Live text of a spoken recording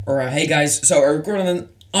Alright, hey guys. So I recorded an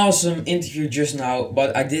awesome interview just now,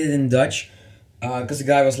 but I did it in Dutch. Because the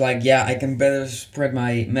guy was like, yeah, I can better spread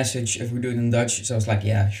my message if we do it in Dutch. So I was like,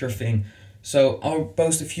 yeah, sure thing. So I'll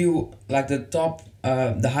post a few, like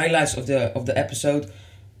the highlights of the episode.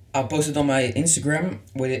 I'll post it on my Instagram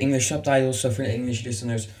with the English subtitles. So for the English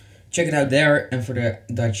listeners, check it out there. And for the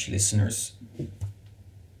Dutch listeners,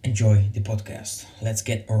 enjoy the podcast. Let's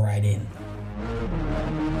get right in.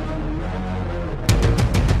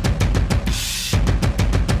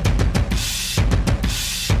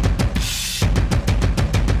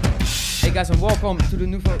 Hey guys, and welcome to the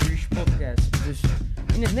Nouveau Riche podcast. Dus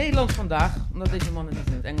in het Nederlands vandaag, omdat deze man het niet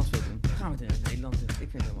in het Engels wil doen, gaan we het in het Nederlands doen. Ik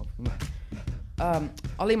vind het helemaal prima.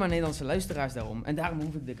 Alleen maar Nederlandse luisteraars daarom. En daarom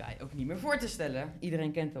hoef ik de guy ook niet meer voor te stellen.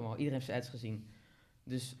 Iedereen kent hem al, iedereen heeft zijn ads gezien.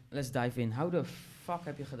 Dus let's dive in. How the fuck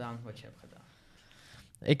heb je gedaan wat je hebt gedaan?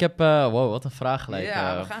 Ik heb, wow, wat een vraag gelijk.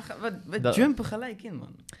 Ja, we jumpen gelijk in,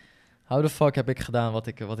 man. How the fuck heb ik gedaan wat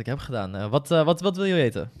ik heb gedaan? Wat wil je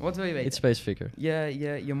weten? Wat wil je weten? Iets specifieker.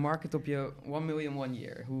 Je market op je 1 million one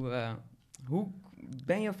year. Hoe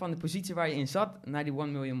ben je van de positie waar je in zat naar die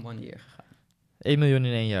 1 million one year gegaan? 1 miljoen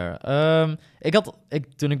in 1 jaar.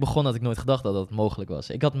 Toen ik begon had ik nooit gedacht dat dat mogelijk was.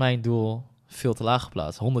 Ik had mijn doel veel te laag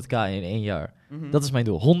geplaatst. 100k in 1 jaar. Mm-hmm. Dat is mijn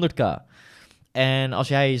doel, 100k. En als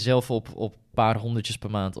jij zelf op een paar honderdjes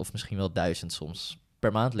per maand, of misschien wel 1000 soms,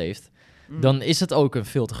 per maand leeft, dan is het ook een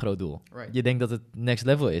veel te groot doel. Right. Je denkt dat het next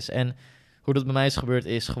level is. En hoe dat bij mij is gebeurd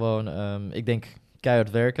is gewoon, ik denk keihard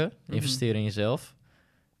werken, investeren in jezelf,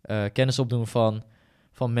 kennis opdoen van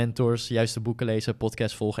mentors, juiste boeken lezen,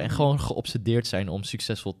 podcast volgen en gewoon geobsedeerd zijn om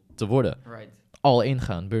succesvol te worden. Right. All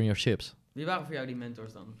ingaan, burn your ships. Wie waren voor jou die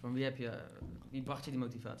mentors dan? Van wie bracht je die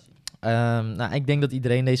motivatie? Ik denk dat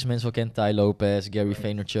iedereen deze mensen wel kent. Ty Lopez, Gary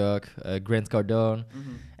Vaynerchuk, Grant Cardone.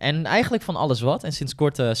 Mm-hmm. En eigenlijk van alles wat. En sinds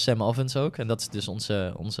kort Sam Ovens ook. En dat is dus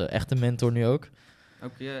onze echte mentor nu ook.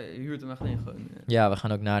 Ook je huurt hem echt in gewoon. Ja, we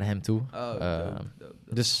gaan ook naar hem toe. Dope.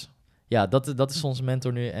 Dus ja, dat is onze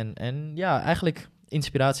mentor nu. En ja, eigenlijk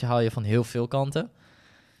inspiratie haal je van heel veel kanten.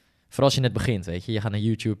 Vooral als je net begint, weet je. Je gaat naar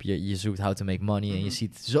YouTube, je zoekt how to make money en je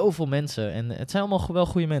ziet zoveel mensen. En het zijn allemaal wel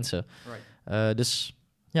goede mensen. Right. Dus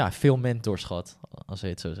ja, veel mentors gehad, als je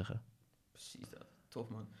het zo zeggen. Precies dat. Tof,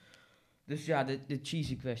 man. Dus ja, de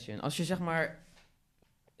cheesy question. Als je zeg maar...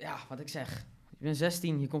 Ja, wat ik zeg. Je bent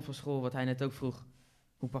 16, je komt van school, wat hij net ook vroeg.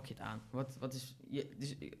 Hoe pak je het aan? Wat is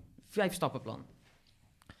dus 5 stappenplan.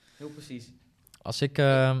 Heel precies.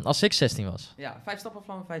 Als ik 16 was. Ja, 5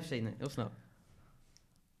 stappenplan, 5 zinnen. Heel snel.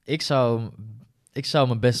 Ik zou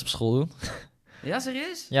mijn best op school doen. Ja,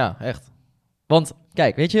 serieus? Ja, echt. Want,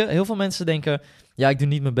 kijk, weet je, heel veel mensen denken... Ja, ik doe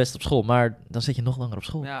niet mijn best op school, maar dan zit je nog langer op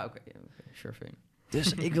school. Ja, oké. Sure thing.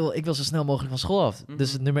 Dus ik wil zo snel mogelijk van school af.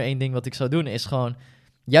 Dus het nummer 1 ding wat ik zou doen is gewoon...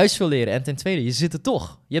 Juist veel leren. En ten tweede, je zit er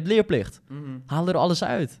toch. Je hebt leerplicht. Haal er alles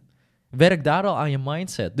uit. Werk daar al aan je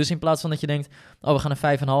mindset. Dus in plaats van dat je denkt... Oh, we gaan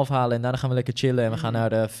een 5,5 halen en daarna gaan we lekker chillen... en we gaan naar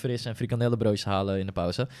de fris en frikandellenbroodjes halen in de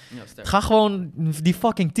pauze. Ja, Ga gewoon die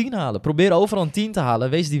fucking 10 halen. Probeer overal een 10 te halen.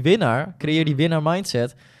 Wees die winnaar. Creëer die winnaar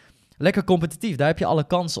mindset. Lekker competitief. Daar heb je alle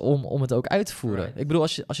kans om het ook uit te voeren. Right. Ik bedoel,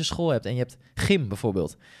 als je school hebt en je hebt gym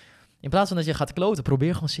bijvoorbeeld... In plaats van dat je gaat kloten,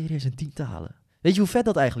 probeer gewoon serieus een 10 te halen. Weet je hoe vet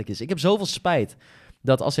dat eigenlijk is? Ik heb zoveel spijt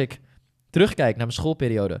dat als ik terugkijk naar mijn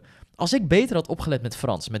schoolperiode... Als ik beter had opgelet met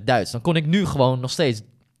Frans, met Duits... dan kon ik nu gewoon nog steeds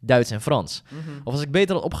Duits en Frans. Of als ik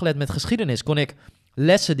beter had opgelet met geschiedenis... kon ik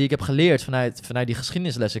lessen die ik heb geleerd vanuit die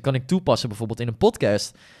geschiedenislessen... kan ik toepassen bijvoorbeeld in een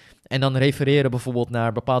podcast... en dan refereren bijvoorbeeld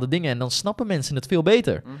naar bepaalde dingen... en dan snappen mensen het veel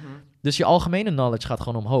beter. Dus je algemene knowledge gaat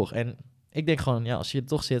gewoon omhoog. En ik denk gewoon, ja, als je er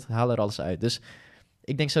toch zit, haal er alles uit. Dus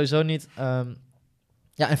ik denk sowieso niet...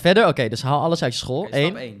 Ja, en verder, oké, dus haal alles uit je school. Okay,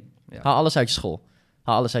 stap 1. Ja. Haal alles uit je school.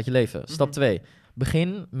 Haal alles uit je leven. Stap 2.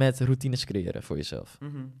 Begin met routines creëren voor jezelf.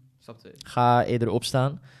 Stap 2. Ga eerder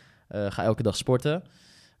opstaan. Ga elke dag sporten.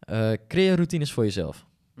 Creëer routines voor jezelf.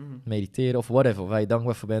 Mediteren of whatever, waar je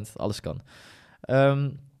dankbaar voor bent. Alles kan.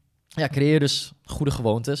 Creëer dus goede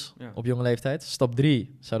gewoontes op jonge leeftijd. Stap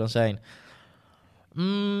 3 zou dan zijn...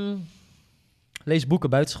 lees boeken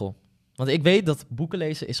buitenschool. Want ik weet dat boeken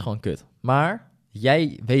lezen is gewoon kut. Maar...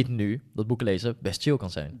 Jij weet nu dat boeken lezen best chill kan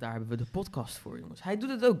zijn. Daar hebben we de podcast voor, jongens. Hij doet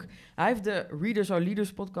het ook. Hij heeft de Readers Are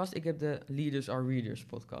Leaders podcast. Ik heb de Leaders Are Readers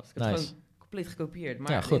podcast. Ik heb het gewoon compleet gekopieerd.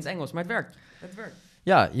 Maar in het Engels. Maar het werkt. Het werkt.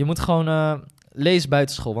 Ja, je moet gewoon lezen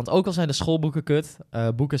buitenschool. Want ook al zijn de schoolboeken kut,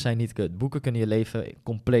 boeken zijn niet kut. Boeken kunnen je leven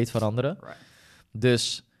compleet veranderen. Right.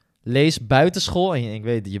 Dus lees buitenschool. En ik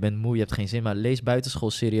weet, je bent moe, je hebt geen zin. Maar lees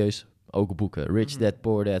buitenschool serieus ook boeken. Rich Dad,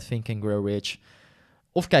 Poor Dad, Think and Grow Rich...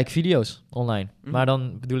 Of kijk video's online. Maar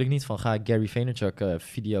dan bedoel ik niet van ga Gary Vaynerchuk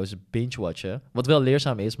video's binge-watchen. Wat wel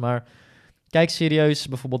leerzaam is, maar Kijk serieus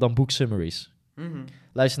bijvoorbeeld dan book summaries. Mhm.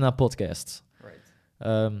 Luister naar podcasts.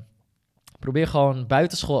 Right. Probeer gewoon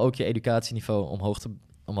buitenschool ook je educatieniveau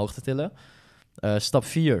omhoog te tillen. Stap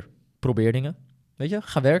 4, probeer dingen. Weet je,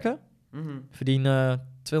 ga werken. Mhm. Verdien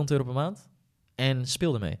 €200 per maand. En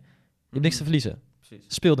speel ermee. Je hebt niks te verliezen. Precies.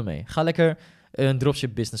 Speel ermee. Ga lekker een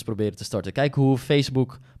dropship business proberen te starten. Kijk hoe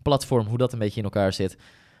Facebook platform, hoe dat een beetje in elkaar zit.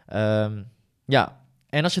 Ja,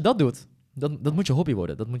 en als je dat doet, dat moet je hobby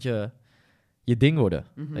worden. Dat moet je ding worden.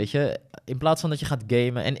 Mhm. Weet je, in plaats van dat je gaat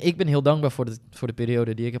gamen. En ik ben heel dankbaar voor de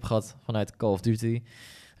periode die ik heb gehad vanuit Call of Duty,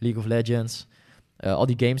 League of Legends, al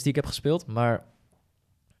die games die ik heb gespeeld. Maar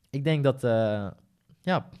ik denk dat,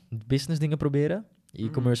 business dingen proberen,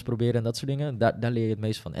 e-commerce proberen en dat soort dingen, daar leer je het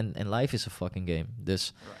meest van. En life is a fucking game.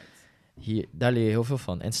 Dus daar leer je heel veel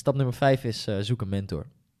van. En stap nummer 5 is zoek een mentor.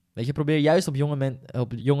 Weet je, probeer juist op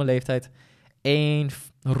jonge leeftijd één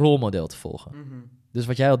rolmodel te volgen. Mhm. Dus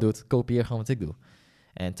wat jij al doet, kopieer gewoon wat ik doe.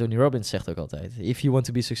 En Tony Robbins zegt ook altijd, if you want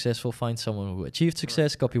to be successful, find someone who achieved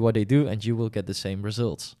success, copy what they do, and you will get the same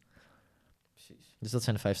results. Precies. Dus dat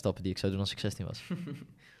zijn de 5 stappen die ik zou doen als ik 16 was.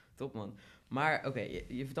 Top, man. Maar, oké,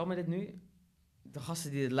 je vertelt me dit nu. De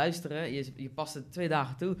gasten die dit luisteren, je past het 2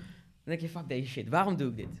 dagen toe. Dan denk je, fuck deze shit. Waarom doe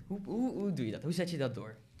ik dit? Hoe doe je dat? Hoe zet je dat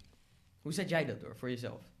door? Hoe zet jij dat door voor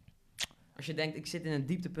jezelf? Als je denkt, ik zit in een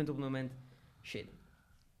dieptepunt op het moment. Shit.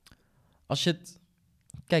 Als je het...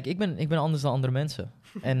 Kijk, ik ben anders dan andere mensen.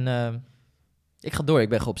 En ik ga door, ik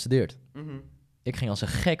ben geobsedeerd. Mhm. Ik ging als een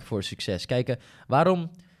gek voor succes. Kijken,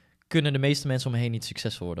 waarom kunnen de meeste mensen om me heen niet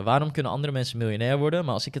succesvol worden? Waarom kunnen andere mensen miljonair worden?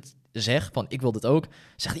 Maar als ik het zeg, van ik wil dit ook,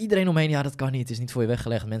 zegt iedereen omheen, ja, dat kan niet, het is niet voor je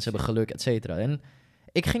weggelegd, mensen hebben geluk, et cetera. En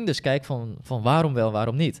ik ging dus kijken van waarom wel,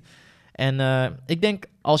 waarom niet. En ik denk,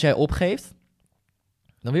 als jij opgeeft,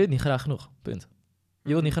 dan wil je het niet graag genoeg, punt. Je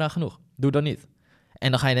wil het niet graag genoeg, doe dan niet.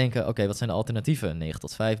 En dan ga je denken, oké, wat zijn de alternatieven? 9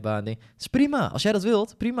 tot 5 baan. Het is prima, als jij dat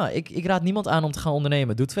wilt, prima. Ik raad niemand aan om te gaan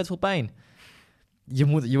ondernemen, doet vet veel pijn. Je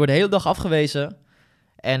wordt de hele dag afgewezen.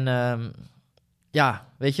 En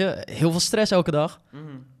weet je, heel veel stress elke dag. Mhm.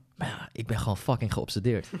 Maar ja, ik ben gewoon fucking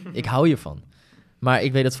geobsedeerd. Ik hou hiervan. Maar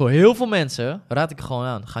ik weet dat voor heel veel mensen, raad ik er gewoon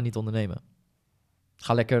aan, ga niet ondernemen.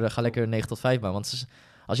 Ga lekker 9 tot 5 baan. Want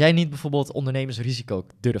als jij niet bijvoorbeeld ondernemersrisico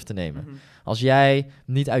durft te nemen. Mhm. Als jij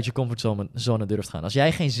niet uit je comfortzone durft gaan. Als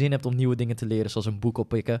jij geen zin hebt om nieuwe dingen te leren, zoals een boek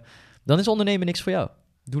oppikken. Dan is ondernemen niks voor jou.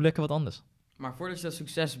 Doe lekker wat anders. Maar voordat je dat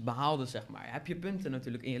succes behaalde, zeg maar, heb je punten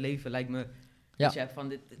natuurlijk in je leven, lijkt me. Ja. Dat je hebt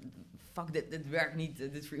van, dit werkt niet,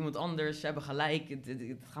 dit is voor iemand anders, ze hebben gelijk,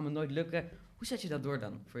 het gaat me nooit lukken. Hoe zet je dat door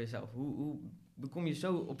dan voor jezelf? Hoe bekom je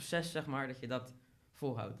zo obsessief, zeg maar, dat je dat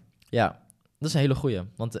volhoudt? Ja, dat is een hele goeie.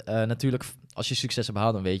 Want natuurlijk, als je succes hebt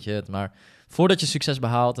behaald, dan weet je het. Maar voordat je succes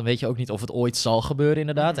behaalt, dan weet je ook niet of het ooit zal gebeuren,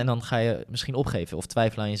 inderdaad. Mhm. En dan ga je misschien opgeven of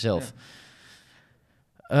twijfelen aan jezelf.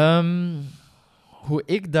 Ja. Hoe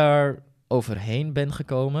ik daar overheen ben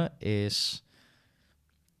gekomen is...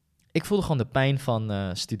 Ik voelde gewoon de pijn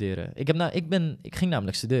van studeren. Ik ging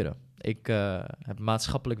namelijk studeren. Ik heb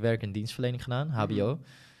maatschappelijk werk en dienstverlening gedaan, HBO.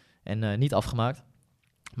 En niet afgemaakt.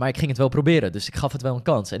 Maar ik ging het wel proberen, dus ik gaf het wel een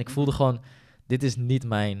kans. En ik voelde gewoon, dit is niet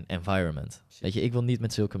mijn environment. Weet je, ik wil niet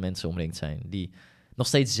met zulke mensen omringd zijn. Die nog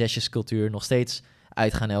steeds zesjescultuur, nog steeds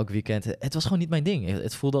uitgaan elk weekend. Het was gewoon niet mijn ding.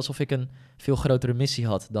 Het voelde alsof ik een veel grotere missie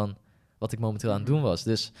had dan wat ik momenteel aan het doen was.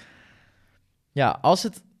 Dus ja,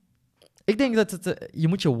 ik denk dat je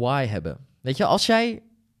moet je why hebben. Weet je, als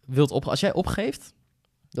jij opgeeft,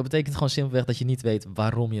 dat betekent gewoon simpelweg dat je niet weet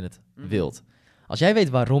waarom je het wilt. Als jij weet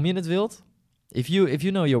waarom je het wilt, if you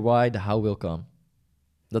know your why, the how will come.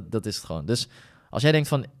 Dat is het gewoon. Dus als jij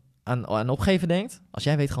denkt aan opgeven denkt, als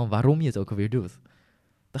jij weet gewoon waarom je het ook alweer doet,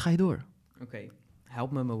 dan ga je door. Oké,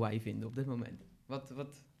 help me mijn why vinden op dit moment.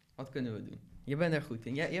 Wat kunnen we doen? Je bent er goed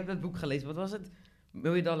in. Je hebt het boek gelezen. Wat was het?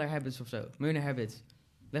 $1 Habits of zo. Millionaire Habits.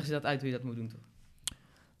 Leg ze dat uit hoe je dat moet doen, toch?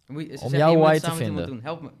 Om jouw why te vinden. Doen.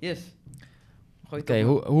 Help me. Yes. Oké,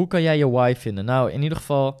 hoe kan jij je why vinden? Nou, in ieder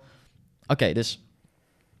geval... Oké, dus...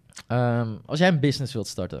 als jij een business wilt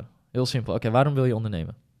starten, heel simpel. Oké, waarom wil je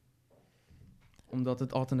ondernemen? Omdat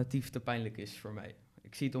het alternatief te pijnlijk is voor mij.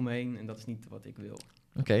 Ik zie het om me heen en dat is niet wat ik wil.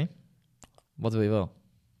 Oké. Wat wil je wel?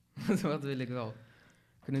 Wat wil ik wel?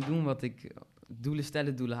 Kunnen doen wat ik... Doelen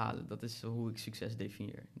stellen, doelen halen. Dat is hoe ik succes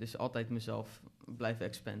definieer. Dus altijd mezelf blijven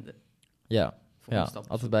expanden. Ja,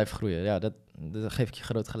 altijd blijven groeien. Ja, dat geef ik je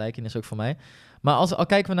groot gelijk in, is ook voor mij. Maar al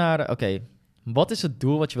kijken we naar... Oké, wat is het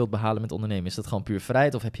doel wat je wilt behalen met ondernemen? Is dat gewoon puur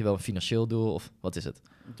vrijheid of heb je wel een financieel doel? Of wat is het?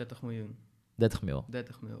 30 miljoen. 30 mil?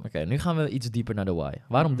 30 mil. Oké, nu gaan we iets dieper naar de why.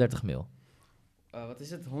 Waarom 30 mil? Wat is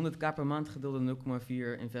het? 100k per maand, gedeelde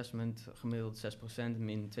 0,4, investment, gemiddeld 6%,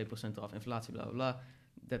 min 2% eraf, inflatie, bla bla bla.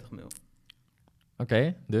 30 mil.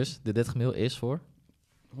 Oké, dus de 30 mil is voor?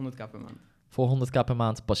 100k per maand. Voor 100k per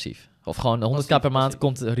maand passief. Of gewoon 100k Passief, per maand passief.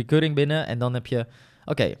 komt de recurring binnen en dan heb je...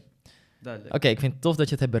 Oké, Duidelijk. ik vind het tof dat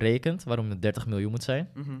je het hebt berekend, waarom het 30 miljoen moet zijn.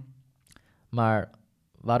 Mhm. Maar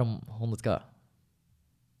waarom 100k?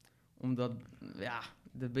 Omdat,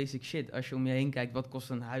 de basic shit. Als je om je heen kijkt, wat kost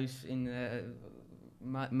een huis in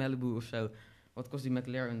Malibu of zo? Wat kost die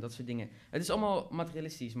McLaren? Dat soort dingen. Het is allemaal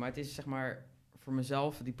materialistisch, maar het is zeg maar voor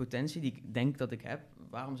mezelf die potentie die ik denk dat ik heb.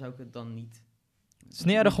 Waarom zou ik het dan niet? Het is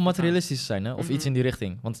niet erg om materialistisch te zijn, hè? Of Mhm. iets in die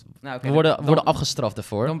richting. Want Nou, oké, we worden dan- afgestraft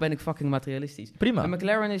ervoor. Dan ben ik fucking materialistisch. Prima. Een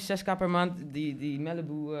McLaren is 6k per maand. Die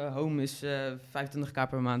Malibu home is 25k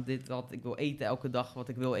per maand. Dit, dat. Ik wil eten elke dag wat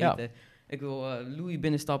ik wil Ja. eten. Ik wil Louis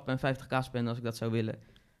binnenstappen en 50k spenden als ik dat zou willen.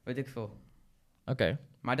 Weet ik veel. Oké.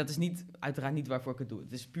 Maar dat is uiteraard niet waarvoor ik het doe.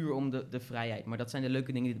 Het is puur om de vrijheid. Maar dat zijn de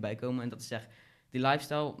leuke dingen die erbij komen. En dat is zeg, die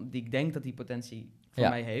lifestyle die ik denk dat die potentie voor Ja.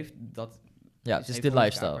 mij heeft. Dat Ja, het is heeft dit 100k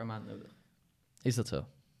lifestyle. per maand nodig. Is dat zo?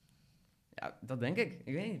 Ja, dat denk ik.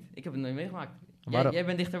 Ik weet niet. Ik heb het nooit meegemaakt. Waarom- Jij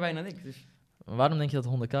bent dichterbij dan ik. Dus. Waarom denk je dat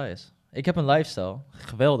het 100k is? Ik heb een lifestyle.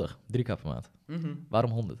 Geweldig. 3k per maand. Mhm.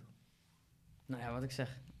 Waarom 100? Nou ja, wat ik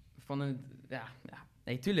zeg.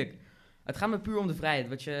 Nee, tuurlijk. Het gaat me puur om de vrijheid.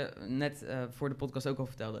 Wat je net voor de podcast ook al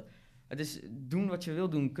vertelde. Het is doen wat je wil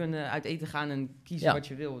doen. Kunnen uit eten gaan en kiezen Ja. wat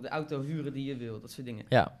je wil. De auto huren die je wil. Dat soort dingen.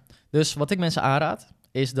 Ja. Dus wat ik mensen aanraad,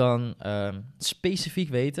 is dan specifiek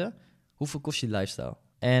weten hoeveel kost je lifestyle.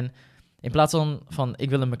 En in plaats van ik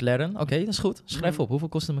wil een McLaren, oké, dat is goed. Schrijf Mhm. op, hoeveel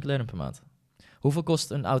kost een McLaren per maand? Hoeveel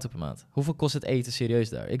kost een auto per maand? Hoeveel kost het eten serieus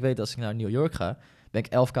daar? Ik weet als ik naar New York ga, ben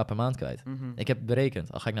ik 11k per maand kwijt. Mhm. Ik heb het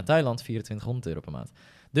berekend. Al ga ik naar Thailand, 2400 euro per maand.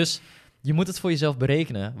 Dus je moet het voor jezelf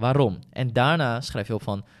berekenen. Waarom? En daarna schrijf je op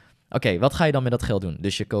van... Oké, wat ga je dan met dat geld doen?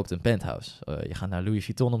 Dus je koopt een penthouse. Je gaat naar Louis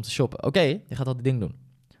Vuitton om te shoppen. Oké, je gaat dat ding doen.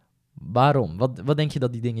 Waarom? Wat denk je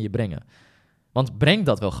dat die dingen je brengen? Want brengt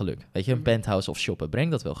dat wel geluk? Weet je, een penthouse of shoppen,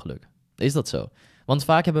 brengt dat wel geluk? Is dat zo? Want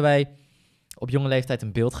vaak hebben wij op jonge leeftijd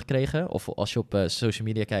een beeld gekregen. Of als je op social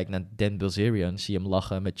media kijkt naar Dan Bilzerian, zie je hem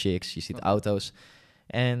lachen met chicks, je ziet Ja. auto's.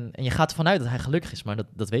 En je gaat ervan uit dat hij gelukkig is, maar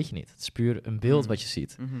dat weet je niet. Het is puur een beeld wat je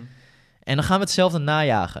ziet. Mhm. En dan gaan we hetzelfde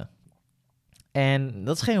najagen. En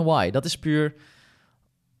dat is geen why. Dat is puur...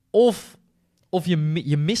 Of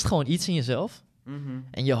je mist gewoon iets in jezelf. Mhm.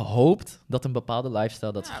 En je hoopt dat een bepaalde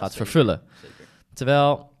lifestyle dat Ja, gaat zeker. vervullen. Zeker.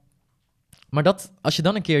 Terwijl... Maar als je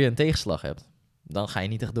dan een keer een tegenslag hebt, dan ga je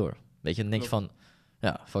niet echt door. Weet je, dan denk je van...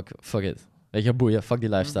 Ja, fuck it. Weet je, boeien, fuck die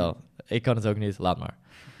lifestyle. Ik kan het ook niet, laat maar.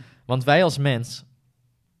 Want wij als mens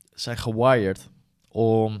zijn gewired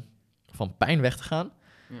om van pijn weg te gaan.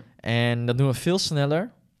 Ja. En dat doen we veel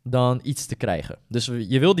sneller dan iets te krijgen. Dus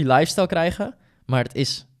je wil die lifestyle krijgen, maar het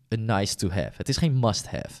is een nice to have. Het is geen must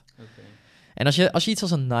have. Oké. En als je iets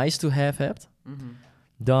als een nice to have hebt, Mhm.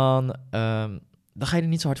 dan ga je er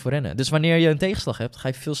niet zo hard voor rennen. Dus wanneer je een tegenslag hebt, ga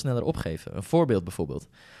je veel sneller opgeven. Een voorbeeld bijvoorbeeld.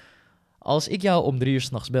 Als ik jou om 3 uur 's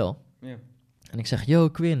nachts bel Ja. en ik zeg, yo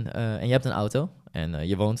Quinn, en je hebt een auto en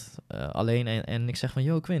je woont alleen en ik zeg van,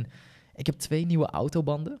 yo Quinn, ik heb 2 nieuwe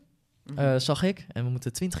autobanden, Mhm. zag ik, en we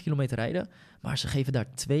moeten 20 kilometer rijden, maar ze geven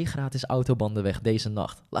daar 2 gratis autobanden weg deze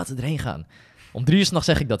nacht. Laten we erheen gaan. Om 3 uur 's nachts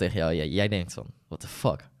zeg ik dat tegen jou. Jij denkt van, what the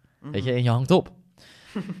fuck? Mhm. Weet je, en je hangt op.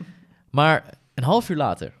 Maar een half uur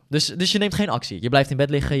later, dus je neemt geen actie. Je blijft in bed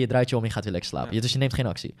liggen, je draait je om, je gaat weer lekker slapen. Ja. Dus je neemt geen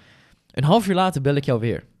actie. Een half uur later bel ik jou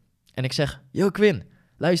weer. En ik zeg, yo Quinn,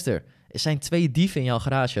 luister, er zijn 2 dieven in jouw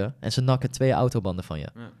garage en ze nakken 2 autobanden van je.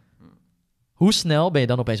 Ja. Hoe snel ben je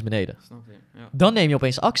dan opeens beneden? Snap je. Ja. Dan neem je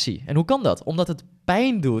opeens actie. En hoe kan dat? Omdat het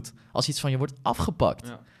pijn doet als iets van je wordt afgepakt.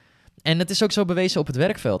 Ja. En het is ook zo bewezen op het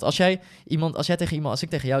werkveld. Als ik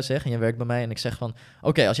tegen jou zeg, en jij werkt bij mij en ik zeg van,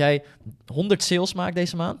 oké, als jij 100 sales maakt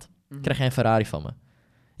deze maand, Mhm. krijg jij een Ferrari van me.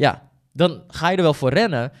 Ja, dan ga je er wel voor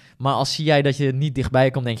rennen, maar als zie jij dat je niet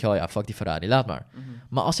dichtbij komt, denk je, oh ja, fuck die Ferrari, laat maar. Mhm.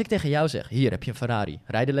 Maar als ik tegen jou zeg, hier heb je een Ferrari,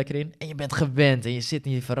 rijd er lekker in en je bent gewend en je zit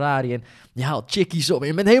in die Ferrari en je haalt chickies op en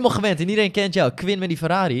je bent helemaal gewend en iedereen kent jou, Quinn met die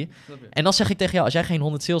Ferrari. Snap je. En dan zeg ik tegen jou, als jij geen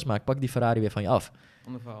 100 sales maakt, pak die Ferrari weer van je af.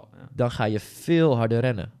 Ander verhaal. Ja. Dan ga je veel harder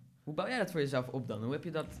rennen. Hoe bouw jij dat voor jezelf op dan? Hoe heb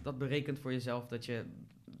je dat berekend voor jezelf dat je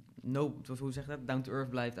hoe zeg je dat? Down to earth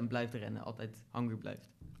blijft en blijft rennen, altijd hungry blijft?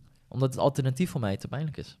 Omdat het alternatief voor mij te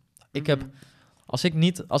pijnlijk is. Ik Mhm. heb,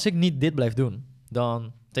 als ik niet dit blijf doen,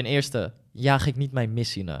 dan ten eerste jaag ik niet mijn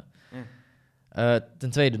missie na. Ten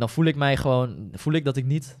tweede, dan voel ik dat ik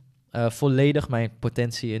niet volledig mijn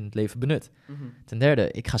potentie in het leven benut. Mhm. Ten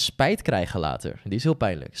derde, ik ga spijt krijgen later. Die is heel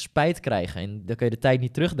pijnlijk. Spijt krijgen en dan kun je de tijd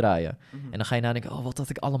niet terugdraaien. Mhm. En dan ga je nadenken, oh, wat had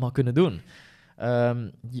ik allemaal kunnen doen?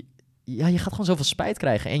 Je gaat gewoon zoveel spijt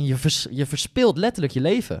krijgen en je verspilt letterlijk je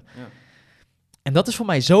leven. Ja. En dat is voor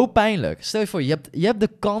mij zo pijnlijk. Stel je voor, je hebt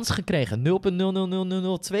de kans gekregen.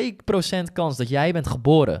 0,00002% kans dat jij bent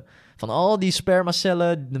geboren. Van al die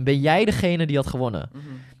spermacellen, dan ben jij degene die had gewonnen.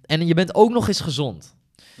 En je bent ook nog eens gezond.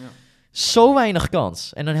 Ja. Zo weinig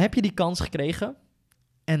kans. En dan heb je die kans gekregen.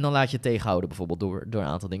 En dan laat je het tegenhouden bijvoorbeeld door een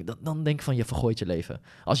aantal dingen. Dan denk ik van, je vergooit je leven.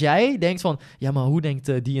 Als jij denkt van, ja, maar hoe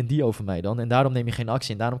denkt die en die over mij dan? En daarom neem je geen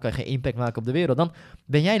actie en daarom kan je geen impact maken op de wereld. Dan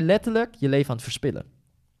ben jij letterlijk je leven aan het verspillen.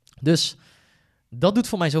 Dus dat doet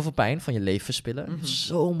voor mij zoveel pijn, van je leven verspillen.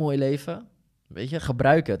 Zo'n mooi leven. Weet je,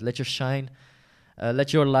 gebruik het. Let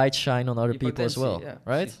your light shine on other people as well. Ja,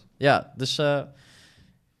 right? Ja, dus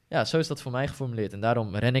ja, zo is dat voor mij geformuleerd. En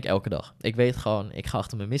daarom ren ik elke dag. Ik weet gewoon, ik ga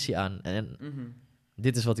achter mijn missie aan. En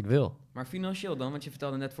dit is wat ik wil. Maar financieel dan? Want je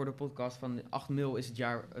vertelde net voor de podcast van 8 mil is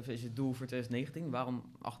het doel voor 2019. Waarom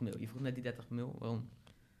 8 mil? Je vroeg net die 30 mil. Waarom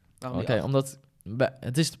Oké, omdat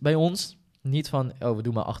het is bij ons niet van, oh, we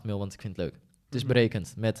doen maar 8 mil, want ik vind het leuk. Het is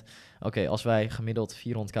berekend met, oké, als wij gemiddeld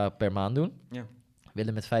 400k per maand doen,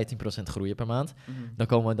 willen met 15% groeien per maand, dan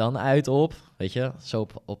komen we dan uit op, weet je, zo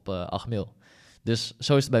op 8 mil. Dus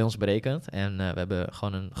zo is het bij ons berekend. En we hebben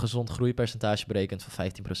gewoon een gezond groeipercentage berekend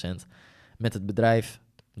van 15% met het bedrijf.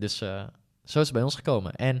 Dus zo is het bij ons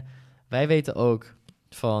gekomen. En wij weten ook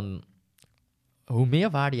van hoe meer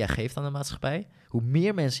waarde jij geeft aan de maatschappij, hoe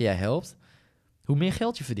meer mensen jij helpt, hoe meer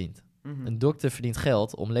geld je verdient. Een dokter verdient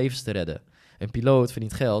geld om levens te redden. Een piloot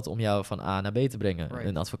verdient geld om jou van A naar B te brengen. Right.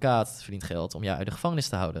 Een advocaat verdient geld om jou uit de gevangenis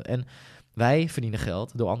te houden. En wij verdienen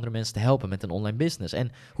geld door andere mensen te helpen met een online business.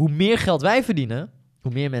 En hoe meer geld wij verdienen,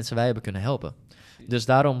 hoe meer mensen wij hebben kunnen helpen. Dus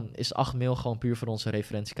daarom is 8 mil gewoon puur voor onze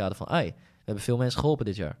referentiekader van, we hebben veel mensen geholpen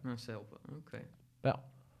dit jaar. Nou, helpen. Oké. Ja.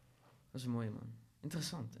 Dat is een mooie, man.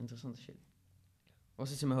 Interessante shit.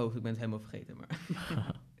 Was iets in mijn hoofd, ik ben het helemaal vergeten, maar...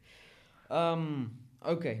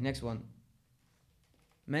 Oké, next one.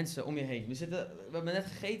 Mensen om je heen. We hebben net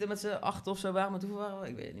gegeten met z'n 8 of zo, met hoeveel waren we?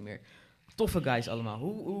 Ik weet het niet meer. Toffe guys allemaal.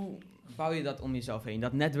 Hoe bouw je dat om jezelf heen?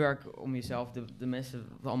 Dat netwerk om jezelf, de mensen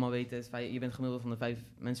allemaal weten, je bent gemiddeld van de 5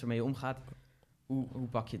 mensen waarmee je omgaat. Hoe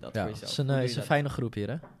pak je dat voor jezelf? Het is een fijne groep hier,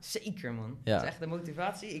 hè? Zeker, man. Ja. Het is echt de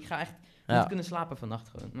motivatie. Ik ga echt niet kunnen slapen vannacht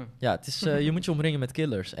gewoon. Nee. Ja, het is, je moet je omringen met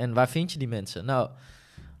killers. En waar vind je die mensen? Nou,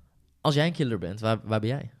 als jij een killer bent, waar ben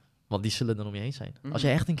jij? Want die zullen dan om je heen zijn. Als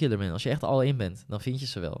jij echt een killer bent, als je echt al in bent, dan vind je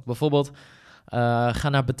ze wel. Bijvoorbeeld, ga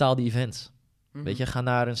naar betaalde events. Weet je, ga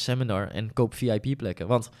naar een seminar en koop VIP-plekken.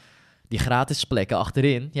 Want die gratis plekken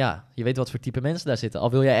achterin, ja, je weet wat voor type mensen daar zitten. Al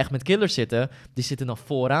wil jij echt met killers zitten, die zitten dan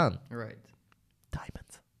vooraan. Right.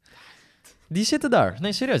 Diamond. Die zitten daar.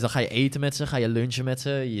 Nee, serieus. Dan ga je eten met ze, ga je lunchen met ze,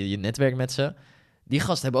 je netwerk met ze. Die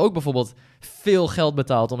gasten hebben ook bijvoorbeeld veel geld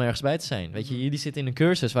betaald om ergens bij te zijn. Weet je, die zitten in een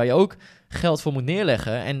cursus waar je ook geld voor moet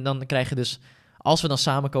neerleggen. En dan krijg je dus, als we dan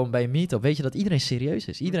samenkomen bij een meet-up, weet je dat iedereen serieus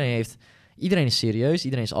is. Iedereen is serieus,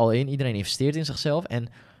 iedereen is all in, iedereen investeert in zichzelf. En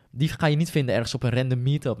die ga je niet vinden ergens op een random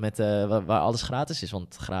meet-up met, waar alles gratis is.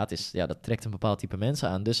 Want gratis, ja, dat trekt een bepaald type mensen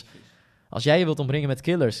aan. Dus als jij je wilt omringen met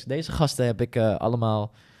killers, deze gasten heb ik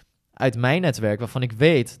allemaal uit mijn netwerk, waarvan ik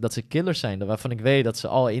weet dat ze killers zijn, waarvan ik weet dat ze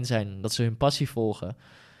al in zijn, dat ze hun passie volgen.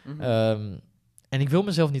 En ik wil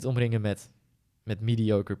mezelf niet omringen met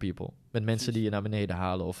mediocre people. Met mensen die je naar beneden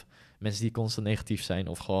halen, of mensen die constant negatief zijn,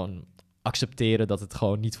 of gewoon accepteren dat het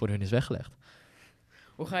gewoon niet voor hun is weggelegd.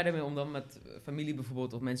 Hoe ga je daarmee om dan met familie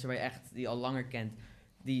bijvoorbeeld, of mensen waar je echt die al langer kent,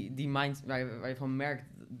 die mind, waar je van merkt,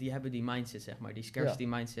 die hebben die mindset, zeg maar, die scarcity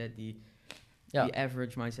mindset, die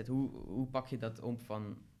average mindset. Hoe pak je dat om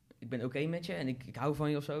van, ik ben oké met je en ik hou van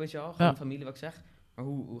je of zo, weet je wel, gewoon familie wat ik zeg. Maar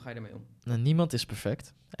hoe ga je daarmee om? Nou, niemand is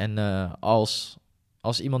perfect. En als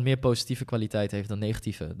iemand meer positieve kwaliteit heeft dan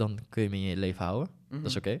negatieve, dan kun je hem in je leven houden. Dat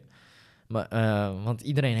is oké. Maar, want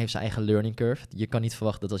iedereen heeft zijn eigen learning curve. Je kan niet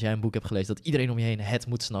verwachten dat als jij een boek hebt gelezen, dat iedereen om je heen het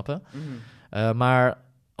moet snappen. Maar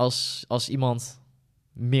als iemand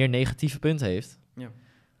meer negatieve punten heeft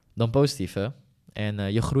dan positieve,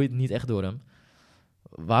 en je groeit niet echt door hem,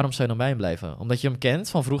 waarom zou je dan bij hem blijven? Omdat je hem kent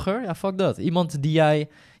van vroeger? Ja, fuck dat. Iemand die jij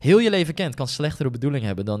heel je leven kent, kan slechtere bedoeling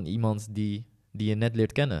hebben dan iemand die je net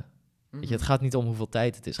leert kennen. Weet je, het gaat niet om hoeveel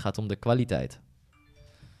tijd het is, het gaat om de kwaliteit.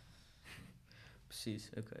 Precies,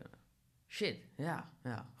 oké. Shit, ja,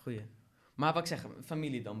 goeie. Maar wat ik zeg,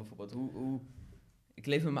 familie dan bijvoorbeeld. Ik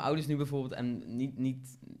leef met mijn ouders nu bijvoorbeeld en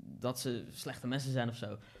niet dat ze slechte mensen zijn of zo.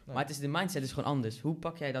 Nee. Maar de mindset is gewoon anders. Hoe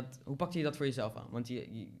pak je dat voor jezelf aan? Want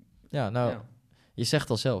je zegt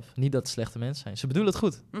al zelf, niet dat het slechte mensen zijn. Ze bedoelen het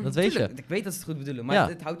goed, dat weet je. Ik weet dat ze het goed bedoelen, maar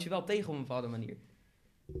het houdt je wel tegen op een bepaalde manier.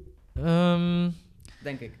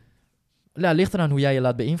 Denk ik. Ja, ligt eraan hoe jij je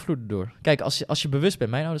laat beïnvloeden door. Kijk, als je bewust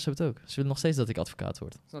bent, mijn ouders hebben het ook. Ze willen nog steeds dat ik advocaat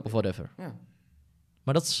word. Of whatever. Ja.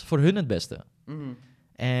 Maar dat is voor hun het beste.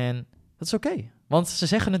 En Dat is oké. Want ze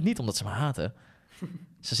zeggen het niet omdat ze me haten.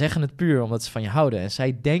 Ze zeggen het puur omdat ze van je houden. En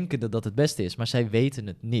zij denken dat dat het beste is, maar zij weten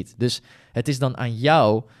het niet. Dus het is dan aan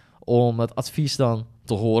jou om het advies dan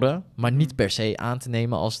te horen, maar niet per se aan te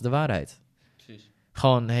nemen als de waarheid. Precies.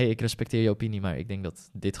 Gewoon, hey, ik respecteer je opinie, maar ik denk dat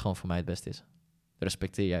dit gewoon voor mij het beste is.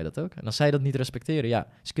 Respecteer jij dat ook? En als zij dat niet respecteren, ja,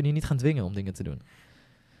 ze kunnen je niet gaan dwingen om dingen te doen.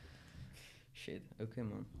 Shit, oké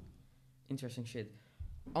man. Interesting shit.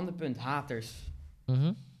 Ander punt, haters.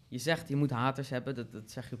 Mhm. Je zegt je moet haters hebben,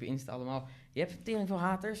 dat zeg je op je Insta allemaal. Je hebt tering veel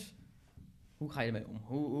haters. Hoe ga je ermee om?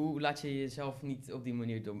 Hoe laat je jezelf niet op die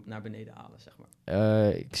manier naar beneden halen, zeg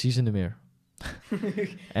maar? Ik zie ze niet meer.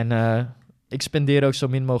 En ik spendeer ook zo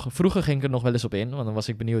min mogelijk. Vroeger ging ik er nog wel eens op in, want dan was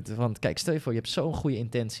ik benieuwd van, kijk, stel je voor, je hebt zo'n goede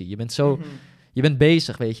intentie. Je bent zo, je bent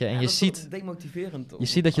bezig, weet je, en je ziet, demotiverend. je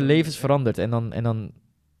ziet dat je levens verandert en dan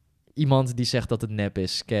iemand die zegt dat het nep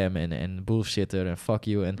is, scam en bullshitter en fuck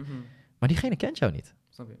you. En, maar diegene kent jou niet.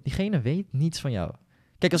 Snap je? Diegene weet niets van jou.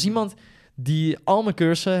 Kijk, als iemand die al mijn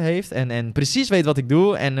cursussen heeft en precies weet wat ik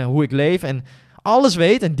doe en hoe ik leef en alles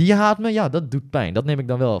weet en die haat me, ja, dat doet pijn. Dat neem ik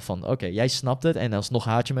dan wel van, oké, jij snapt het en alsnog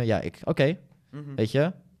haat je me. Ja, oké, weet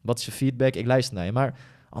je, wat is je feedback? Ik luister naar je. Maar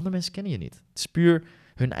andere mensen kennen je niet. Het is puur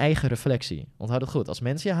hun eigen reflectie. Onthoud het goed. Als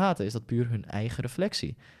mensen je haten, is dat puur hun eigen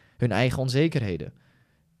reflectie. Hun eigen onzekerheden.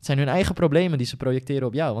 Het zijn hun eigen problemen die ze projecteren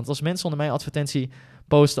op jou. Want als mensen onder mijn advertentie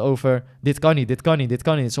posten over dit kan niet, dit kan niet, dit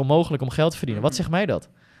kan niet, het is onmogelijk om geld te verdienen. Wat zegt mij dat?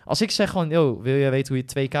 Als ik zeg gewoon, yo, wil je weten hoe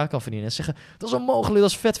je 2K kan verdienen? En zeggen, dat is onmogelijk, dat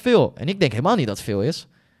is vet veel. En ik denk helemaal niet dat het veel is.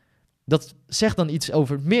 Dat zegt dan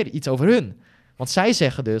meer iets over hun. Want zij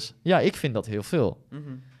zeggen dus, ja, ik vind dat heel veel.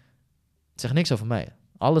 Het zegt niks over mij.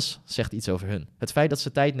 Alles zegt iets over hun. Het feit dat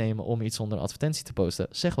ze tijd nemen om iets onder advertentie te posten,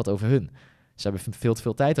 zegt wat over hun. Ze hebben veel te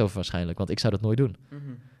veel tijd over waarschijnlijk, want ik zou dat nooit doen.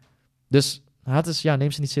 Dus haters, ja,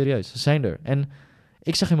 neem ze niet serieus. Ze zijn er. En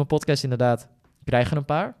ik zeg in mijn podcast inderdaad, krijg er een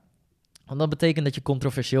paar. Want dat betekent dat je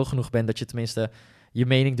controversieel genoeg bent, dat je tenminste je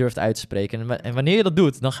mening durft uit te spreken. En wanneer je dat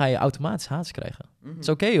doet, dan ga je automatisch haters krijgen. Het is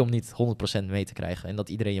oké om niet 100% mee te krijgen en dat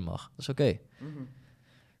iedereen je mag. Dat is oké.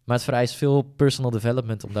 Maar het vereist veel personal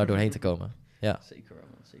development om daar doorheen te komen. Ja. Zeker waar,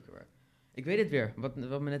 man. Zeker waar. Ik weet het weer,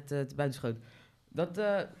 wat me net te buiten schoot. We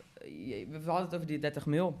hadden het over die 30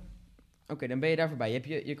 mil. Oké, dan ben je daar voorbij. Je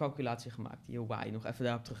hebt je calculatie gemaakt, je why. Nog even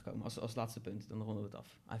daarop terugkomen als laatste punt. Dan ronden we het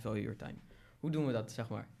af. I value your time. Hoe doen we dat, zeg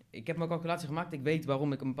maar? Ik heb mijn calculatie gemaakt. Ik weet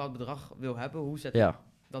waarom ik een bepaald bedrag wil hebben. Hoe zet ik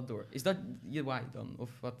dat door? Is dat je why dan? Of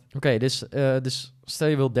wat? Oké, dus stel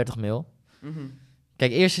je wilt 30 mil.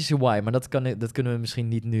 Kijk, eerst is je why, maar dat kunnen we misschien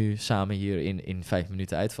niet nu samen hier in 5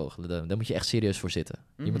 minuten uitvogelen. Daar moet je echt serieus voor zitten.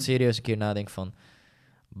 Je moet serieus een keer nadenken van,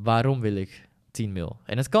 waarom wil ik 10 mil?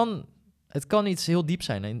 En het kan iets heel diep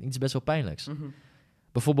zijn en iets best wel pijnlijks.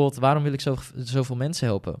 Bijvoorbeeld, waarom wil ik zoveel mensen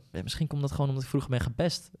helpen? Ja, misschien komt dat gewoon omdat ik vroeger ben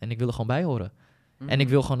gepest en ik wil er gewoon bij horen. En ik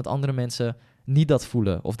wil gewoon dat andere mensen niet dat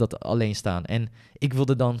voelen of dat alleen staan. En ik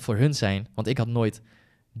wilde dan voor hun zijn, want ik had nooit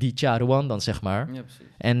die Ruan dan, zeg maar. Ja, precies.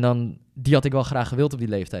 En dan, die had ik wel graag gewild op die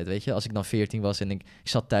leeftijd, weet je. Als ik dan 14 was en ik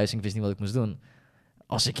zat thuis en ik wist niet wat ik moest doen.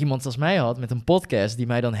 Als ik iemand als mij had met een podcast die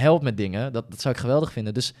mij dan helpt met dingen, dat zou ik geweldig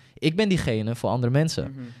vinden. Dus ik ben diegene voor andere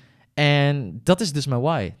mensen. En dat is dus mijn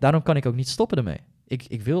why. Daarom kan ik ook niet stoppen ermee.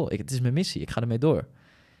 Het is mijn missie, ik ga ermee door.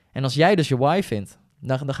 En als jij dus je why vindt,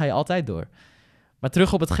 dan ga je altijd door. Maar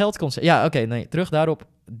terug op het geldconcept. Ja, terug daarop.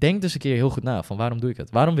 Denk dus een keer heel goed na van waarom doe ik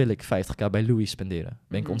het? Waarom wil ik 50k bij Louis spenderen?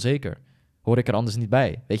 Ben ik onzeker? Hoor ik er anders niet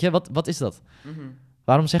bij? Weet je, wat is dat?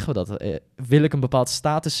 Waarom zeggen we dat? Wil ik een bepaald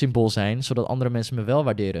statussymbool zijn, zodat andere mensen me wel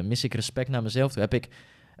waarderen? Mis ik respect naar mezelf toe? Heb ik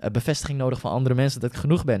bevestiging nodig van andere mensen dat ik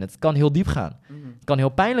genoeg ben? Het kan heel diep gaan. Het kan heel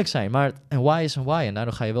pijnlijk zijn, maar een why is een why en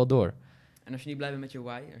daardoor ga je wel door. En als je niet blij bent met je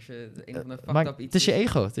why, als je een van de fucked Maar up iets... het is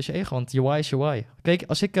je ego, want je why is je why. Kijk,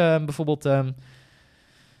 als ik bijvoorbeeld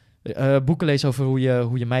boeken lees over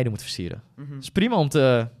hoe je meiden moet versieren. Het is prima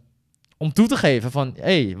om toe te geven van,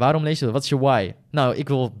 waarom lees je dat? Wat is je why? Nou, ik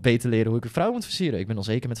wil beter leren hoe ik een vrouw moet versieren. Ik ben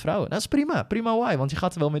onzeker met vrouwen. Nou, dat is prima why, want je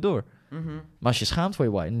gaat er wel mee door. Maar als je schaamt voor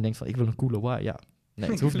je why en je denkt van, ik wil een coole why, ja. Nee,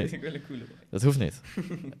 dat hoeft niet. Ik wil een coole why. Dat hoeft niet.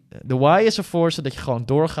 De why is ervoor zodat je gewoon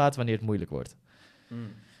doorgaat wanneer het moeilijk wordt.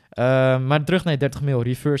 Maar terug naar je 30 mil,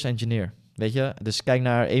 reverse engineer. Weet je? Dus kijk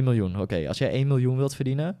naar 1 miljoen. Oké, als jij 1 miljoen wilt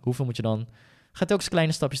verdienen, hoeveel moet je dan... Gaat ook eens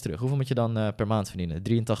kleine stapjes terug. Hoeveel moet je dan per maand verdienen?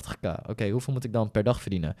 83k. Oké, hoeveel moet ik dan per dag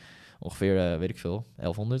verdienen? Ongeveer, weet ik veel,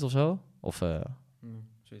 1100 of zo? Of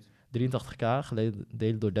zoiets. 83k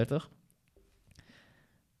delen door 30.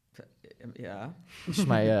 Ja. Volgens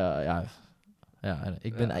mij,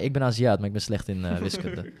 ik ben Aziat, maar ik ben slecht in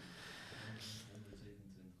wiskunde.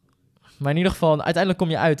 Maar in ieder geval, uiteindelijk kom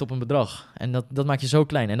je uit op een bedrag. En dat maak je zo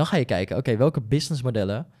klein. En dan ga je kijken, welke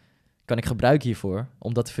businessmodellen kan ik gebruiken hiervoor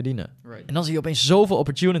om dat te verdienen. Right. En dan zie je opeens zoveel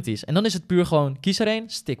opportunities. En dan is het puur gewoon, kies er één,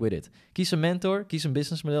 stick with it. Kies een mentor, kies een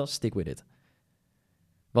businessmodel, stick with it.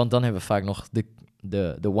 Want dan hebben we vaak nog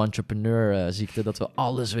de entrepreneur ziekte, dat we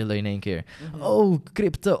alles willen in één keer. Mhm. Oh,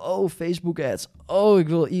 crypto, oh, Facebook ads, oh, ik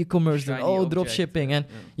wil e-commerce doen, Shiny oh, object. dropshipping. En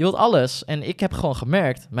Ja. je wilt alles. En ik heb gewoon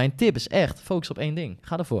gemerkt, mijn tip is echt, focus op één ding.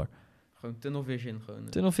 Ga ervoor. Gewoon tunnel vision. Gewoon,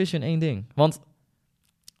 Tunnel vision, één ding. Want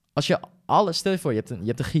als je alles... Stel je voor, je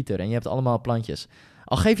hebt een gieter en je hebt allemaal plantjes.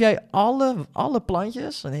 Al geef jij alle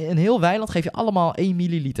plantjes, een heel weiland, geef je allemaal 1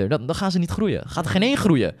 milliliter. Dan gaan ze niet groeien. Gaat er geen één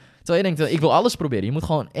groeien. Terwijl je denkt, ik wil alles proberen. Je moet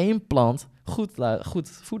gewoon één plant goed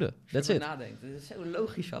voeden. That's it. Nadenkt. Het is zo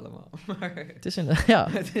logisch allemaal. Maar Het is ja.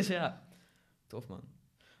 het is, ja. Tof, man.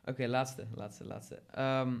 Oké, laatste.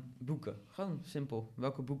 Boeken. Gewoon simpel.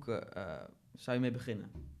 Welke boeken zou je mee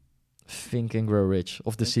beginnen? Think and Grow Rich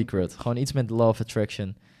of The Think and Grow Secret. Gewoon iets met Law of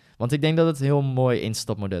Attraction. Want ik denk dat het een heel mooi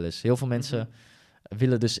instapmodel is. Heel veel mensen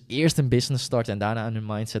willen dus eerst een business starten en daarna aan hun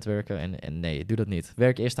mindset werken. En nee, doe dat niet.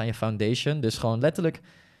 Werk eerst aan je foundation. Dus gewoon letterlijk,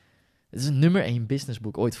 het is een nummer 1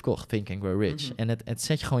 businessboek ooit verkocht, Think and Grow Rich. Mhm. En het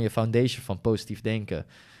zet je gewoon je foundation van positief denken,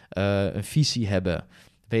 een visie hebben,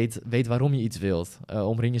 weet waarom je iets wilt,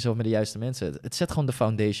 omring jezelf met de juiste mensen. Het zet gewoon de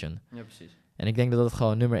foundation. Ja, precies. En ik denk dat het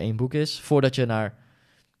gewoon nummer 1 boek is, voordat je naar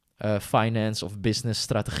finance of business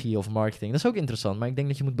strategie of marketing. Dat is ook interessant, maar ik denk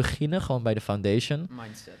dat je moet beginnen gewoon bij de foundation.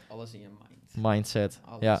 Mindset. Alles in je mind. Mindset,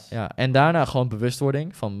 Alles. ja. En daarna gewoon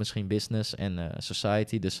bewustwording van misschien business en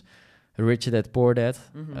society. Dus Rich Dad, Poor Dad,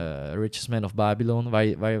 Mhm. Richest Man of Babylon,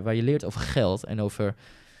 waar je leert over geld en over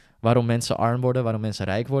waarom mensen arm worden, waarom mensen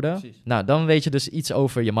rijk worden. Precies. Nou, dan weet je dus iets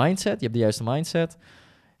over je mindset. Je hebt de juiste mindset.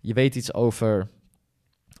 Je weet iets over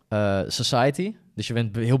society. Dus je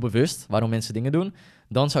bent heel bewust waarom mensen dingen doen.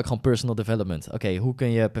 Dan zou ik gewoon personal development. Oké, hoe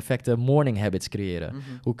kun je perfecte morning habits creëren? Mhm.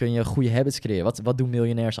 Hoe kun je goede habits creëren? Wat doen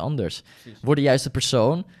miljonairs anders? Precies. Word de juiste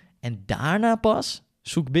persoon. En daarna pas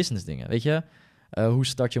zoek business dingen. Weet je? Hoe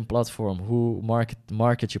start je een platform? Hoe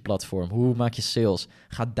market je platform? Hoe maak je sales?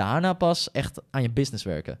 Ga daarna pas echt aan je business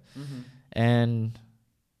werken. Mhm. En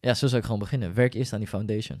ja, zo zou ik gewoon beginnen. Werk eerst aan die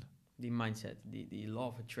foundation. Die mindset, die law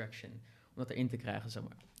of attraction, om dat erin te krijgen, zeg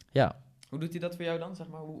maar. Ja, Hoe doet hij dat voor jou dan, zeg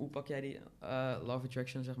maar? Hoe pak jij die law of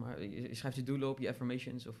attraction, zeg maar? Je schrijft je doelen op, je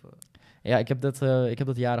affirmations of... ja ik heb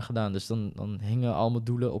dat jaren gedaan. Dus dan hingen al mijn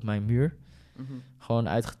doelen op mijn muur. Mhm. Gewoon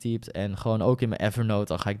uitgetypt. En gewoon ook in mijn Evernote,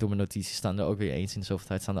 dan ga ik door mijn notities, staan er ook weer eens in de zoveel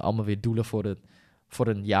tijd. Staan er allemaal weer doelen voor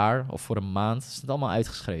een jaar of voor een maand. Het staat allemaal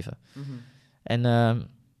uitgeschreven. Mhm. En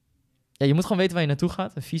ja, je moet gewoon weten waar je naartoe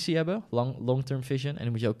gaat. Een visie hebben, long-term vision. En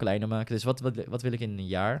die moet je ook kleiner maken. Dus wat wil ik in een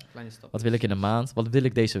jaar? Kleine stap. Wat wil ik in een maand? Wat wil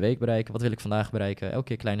ik deze week bereiken? Wat wil ik vandaag bereiken? Elke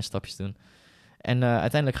keer kleine stapjes doen. En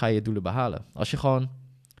uiteindelijk ga je je doelen behalen. Als je gewoon...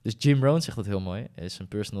 Dus Jim Rohn zegt dat heel mooi. Hij is een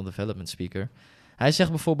personal development speaker. Hij zegt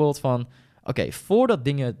bijvoorbeeld van... Oké, voordat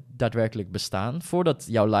dingen daadwerkelijk bestaan... Voordat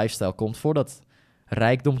jouw lifestyle komt... Voordat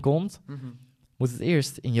rijkdom komt... Mhm. Moet het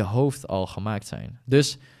eerst in je hoofd al gemaakt zijn.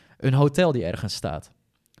 Dus een hotel die ergens staat.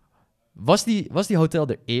 Was die hotel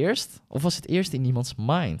er eerst? Of was het eerst in iemands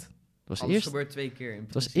mind? Het was Alles eerst... gebeurt 2 keer in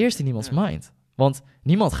Het was principe. eerst in iemands Ja. mind. Want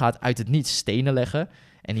niemand gaat uit het niets stenen leggen...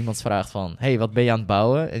 en iemand vraagt van... hey, wat ben je aan het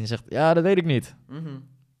bouwen? En je zegt, ja, dat weet ik niet. Mhm.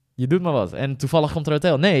 Je doet maar wat. En toevallig komt er een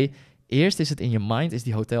hotel. Nee, eerst is het in je mind... is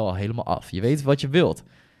die hotel al helemaal af. Je weet wat je wilt.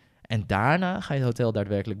 En daarna ga je het hotel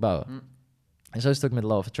daadwerkelijk bouwen. Mm. En zo is het ook met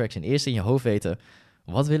Law of Attraction. Eerst in je hoofd weten...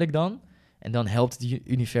 wat wil ik dan? En dan helpt het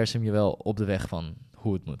universum je wel op de weg van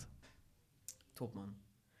hoe het moet. Top, man.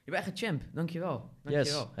 Je bent echt een champ. Dankjewel.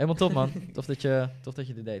 Yes, helemaal top man. Tof dat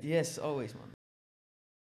je dit deed. Yes, always, man.